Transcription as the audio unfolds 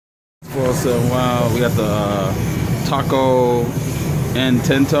407 Wow, we got the Tacontento.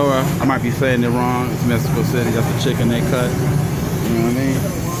 I might be saying it wrong. It's Mexico City. That's the chicken they cut. You know what I mean?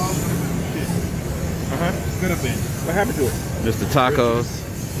 Could have been. What happened to it? Just the tacos.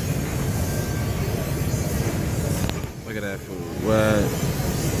 Look at that food. What?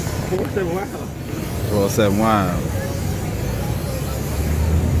 407 Wow. 407 Wow.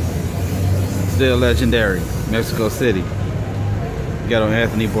 Still legendary. Mexico City. You got on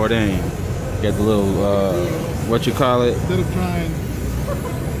Anthony Bourdain. You got the little, what you call it? Instead of trying.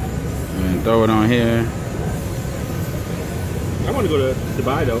 And throw it on here. I want to go to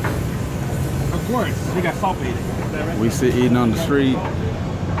Dubai though. Of course. They got salt eating. Right? We sit eating on the street.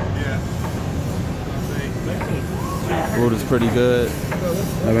 Yeah. Food is pretty good. I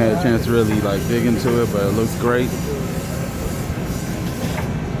haven't had a chance to really like dig into it, but it looks great.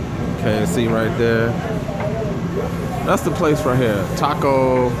 KFC right there. That's the place right here.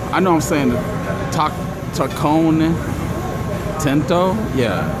 Taco. I know I'm saying Tacontento.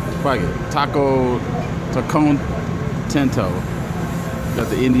 Yeah, fuck it. Tacontento. Got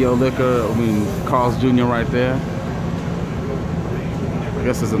the Indio liquor. I mean, Carl's Jr. right there. I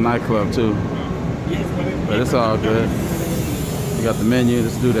guess it's a nightclub too. But it's all good. You got the menu.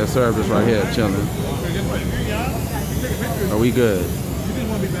 This dude that served us right here chilling. Are we good?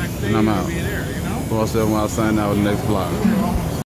 And I'm out. 407 Wild signing out with the next vlog.